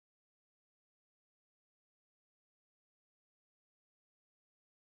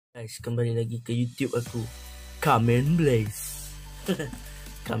Guys, kembali lagi ke YouTube aku, Blaze.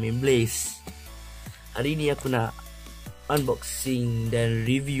 Blaze. Hari ni aku nak unboxing dan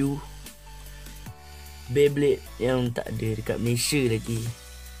review Beyblade yang tak ada dekat Malaysia lagi.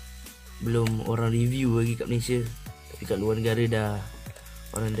 Belum orang review lagi kat Malaysia, tapi kat luar negara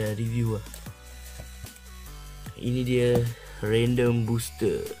orang dah review lah. Ini dia random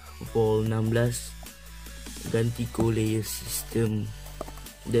booster Vol.16 ganti layer system.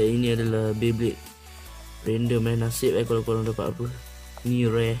 Dan ini adalah Beyblade random nasib kalau korang dapat apa. Ni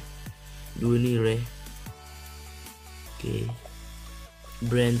rare, dua ni rare. Okay,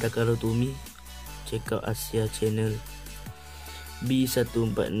 brand Takara Tomy. Check out Asia channel.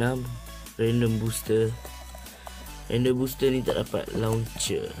 B146 random booster. Random booster ni tak dapat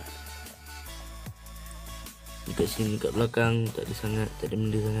launcher. Dekat sini, dekat belakang tak ada sangat, tak ada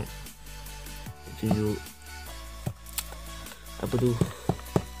benda sangat. Tunjuk apa tu,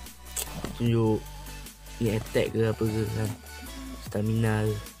 tunjuk ni attack ke apa ke kan, stamina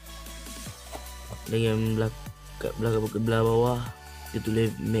ke. Dan yang belah bawah dia tulis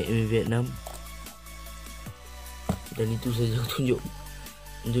Made in Vietnam. Dan itu saja aku tunjuk.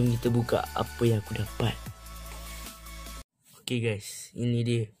 Jom kita buka apa yang aku dapat. Okay guys, ini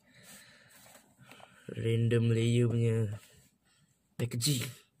dia random layer punya packaging.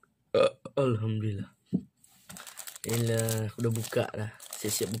 Alhamdulillah. Inilah, aku dah buka lah,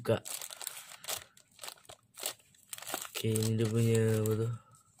 siap-siap buka. Okay, ini dia punya apa tu,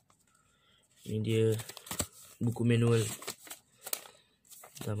 ini dia buku manual.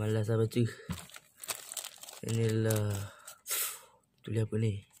 Dah malas lah baca. Inilah, tulis apa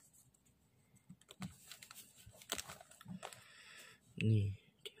ni, ni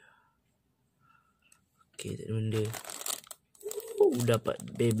dia. Okay, tak ada benda. Dapat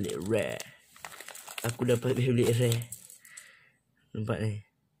Beyblade rare. Aku dapat Beyblade rare. Nampak ni,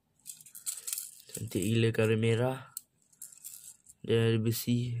 cantik gila, color merah. Dan ada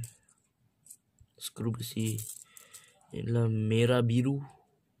besi, skru besi. Ini adalah merah biru.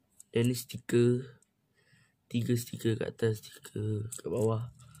 Dan ni stiker, 3 stiker kat atas, stiker kat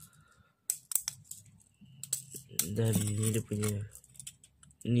bawah. Dan ni dia punya,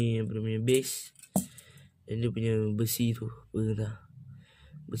 ni yang punya base. Dan dia punya besi tu, entah.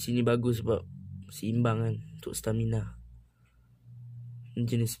 Besi ni bagus sebab seimbang kan, untuk stamina. Ini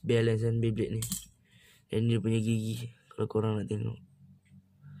jenis balance kan Beyblade ni. Dan dia punya gigi, kalau korang nak tengok.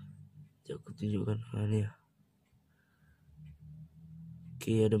 Sekejap aku tunjukkan. Ni lah.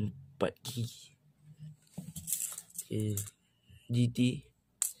 Okay, ada 4 gigi. Okay, GT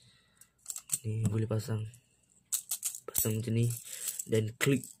ni boleh pasang macam ni. Dan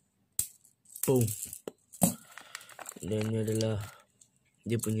klik, boom. Dan ni adalah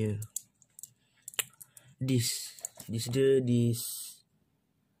dia punya disc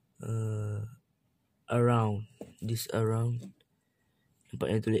around.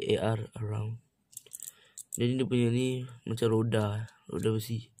 Nampaknya tulis AR, around. Dan dia punya ni macam roda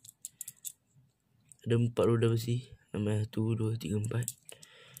besi. Ada 4 roda besi. Namanya 1, 2, 3, 4.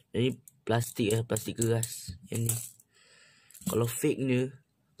 Dan ni plastik plastik keras. Yang ni, kalau fake ni,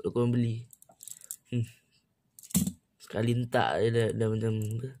 kalau korang beli, sekali hentak dia dah macam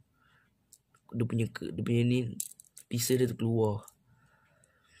dia punya ni, pisau dia terkeluar.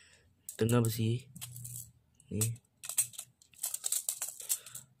 Tengah besi ni.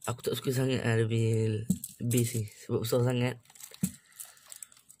 Aku tak suka sangat dia punya base ni, sebab besar sangat.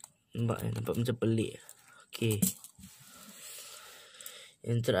 Nampak macam pelik. Okay,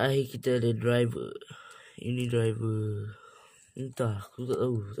 yang terakhir kita ada driver. Ini driver, entah, aku tak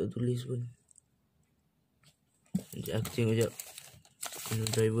tahu, tak tulis pun. Sekejap aku tengok sekejap. Ini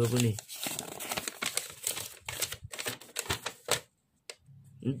driver apa ni,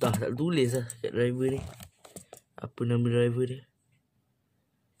 entah, tak tulis lah kat driver ni. Apa nama driver dia,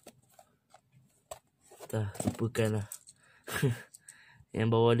 entah, lupakan lah. Yang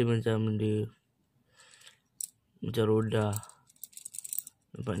bawah dia macam roda.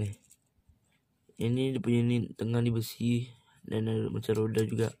 Nampak ni. Ini dia punya ni, tengah ni besi. Dan ada macam roda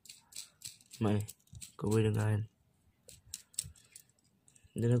juga. Nampak ni, kau boleh dengar kan.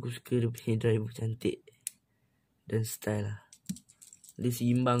 Dan aku suka dia punya driver, cantik dan style lah. Dia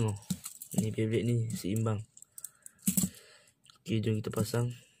seimbang tau. Ni Beyblade ni seimbang. Okay, jom kita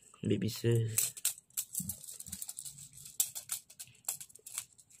pasang. Ambil pisau.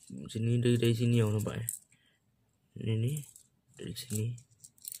 Macam ni dari sini tau, nampak ni dari sini.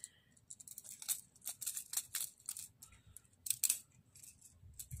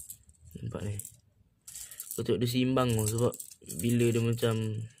 Nampak ni, kau tengok dia seimbang tau. Sebab bila dia macam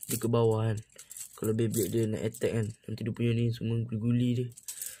dia ke bawah kan, kalau Beyblade dia nak attack kan, nanti dia punya ni semua guli-guli dia.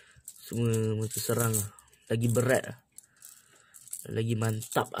 Semua macam serang lah. Lagi berat lah. Lagi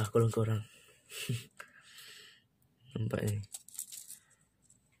mantap lah korang-korang. Nampak ni.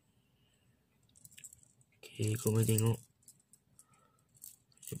 Okay, kau boleh tengok.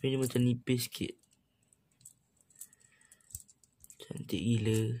 Tapi dia macam nipis sikit. Cantik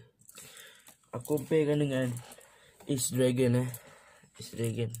gila. Aku comparekan dengan Ace Dragon Ace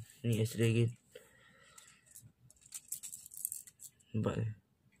Dragon. Ni Ace Dragon. Nampak ni.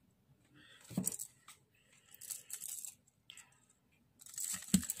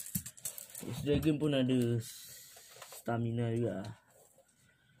 Ace Dragon pun ada stamina juga.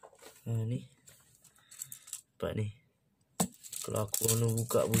 Ni. Nampak ni. Kalau aku nak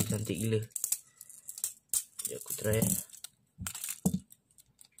buka pun cantik gila. Sekejap aku try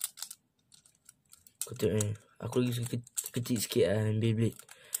Aku tengok aku lagi suka kecil sikit lah beyblade.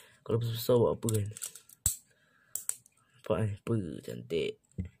 Kalau besar buat apa kan. Nampak ni. Apa cantik.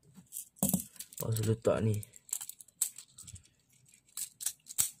 Lepas letak ni.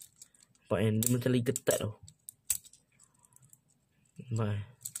 Nampak ni. Dia macam lagi ketat tau. Nampak ni.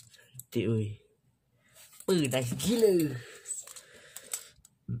 Cantik weh. Apa nice gila.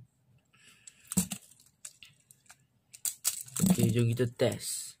 Okay, jom kita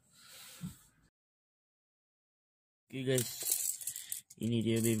test. Okay guys, ini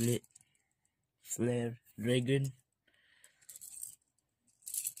dia beyblade Flare Dragon.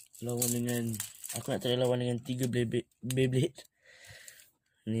 Lawan dengan, aku nak try lawan dengan 3 beyblade.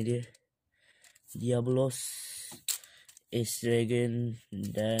 Ini dia Diablos, Ace Dragon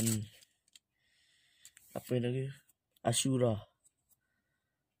dan apa lagi? Ashura.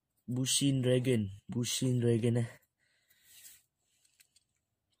 Bushin Dragon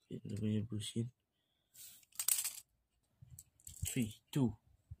Kita punya Bushin. 3, 2,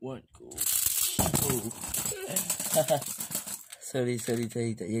 1, go. Sorry,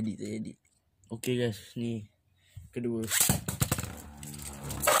 tak jadi. Okay guys, ni kedua.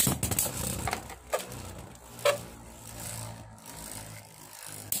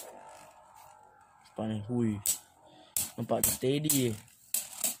 Panas, hui. Nampak steady je.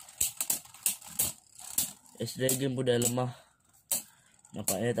 Ace Dragon pun dah lemah.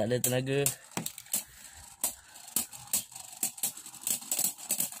 Nampaknya tak ada tenaga.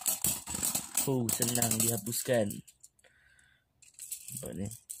 Senang dihapuskan. Nampak ni.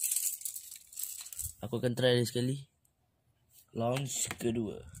 Aku akan try dia sekali. Launch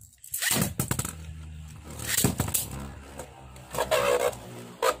kedua.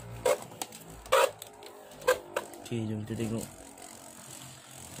 Okay, jom kita tengok.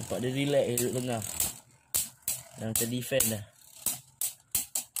 Nampak dia relax duduk tengah. Dah macam defend dah.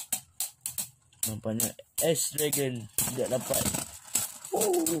 Nampaknya Ace Dragon tidak dapat.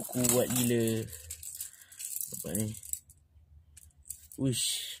 Kuat gila. Nampak ni.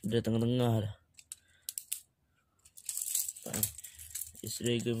 Wish, dah tengah-tengah dah. Nampak ni. Ace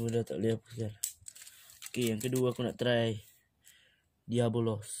Dragon pun dah tak boleh hapuskan. Okay, yang kedua aku nak try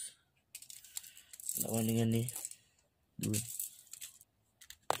Diablos. Lawan dengan ni. 2,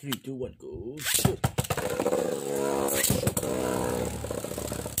 3, 2, 1, go.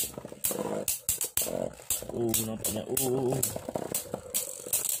 Nampaknya.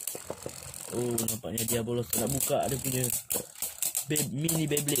 Nampaknya Diablos nak buka dia punya mini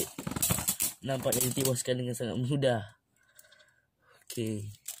beyblade. Nampaknya ditewaskan dengan sangat mudah.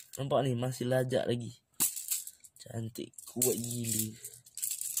 Okay. Nampak ni masih lajak lagi. Cantik, kuat gila.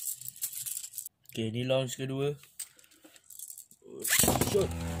 Okay, ni launch kedua.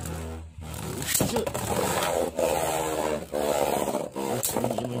 Shoot.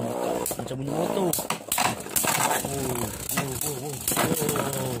 Macam bunyi motor.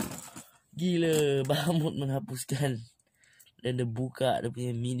 Gila, Bamut menghapuskan dan dia buka dia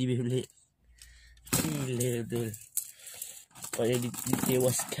punya mini beyblade. Gila betul. Supaya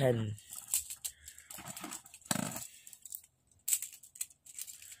ditewaskan.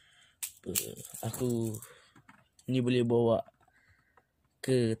 Aku ni boleh bawa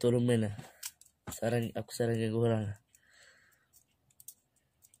ke tournament lah. Aku sarankan korang lah.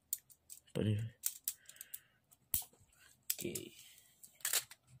 Apa ni? Okay.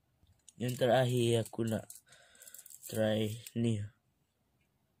 Yang terakhir aku nak try ni.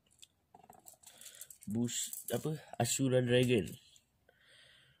 Ashura Dragon.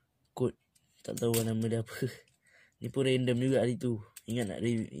 Kod tak tahu nama dia apa. Ni pun random juga hari tu.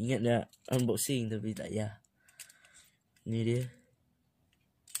 Ingat nak unboxing tapi tak ya. Ni dia.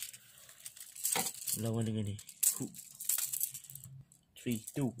 Lawan dengan ni.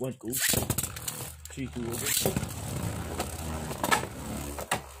 3, 2, 1, go. 3, 2, 1.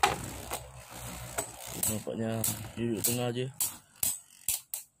 Nampaknya dia duduk tengah je.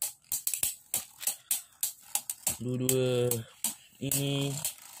 Dua-dua ini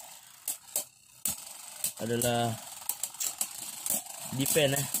adalah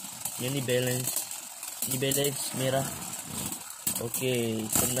depend Yang ni balance. Ni balance merah. Okey,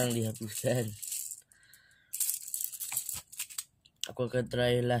 senang dihapuskan. Aku akan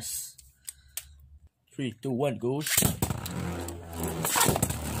try last. 3, 2, 1, go.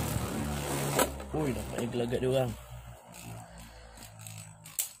 Oi, nampaknya gelagat dia orang.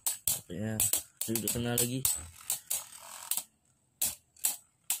 Nampaknya dia duduk kenal lagi.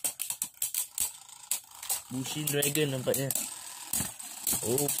 Bushin Dragon nampaknya.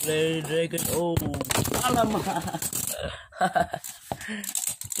 Oh, play Dragon. Oh, alamak.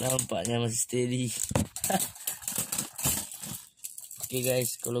 Nampaknya masih steady. Okay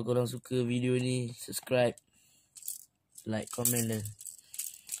guys, kalau korang suka video ni, subscribe, like, komen dan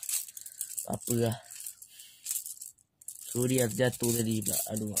apalah. Sorry jatuh tadi pula.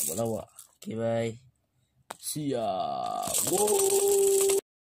 Aduh, nak buat lawak. Okay, bye. See ya. Whoa.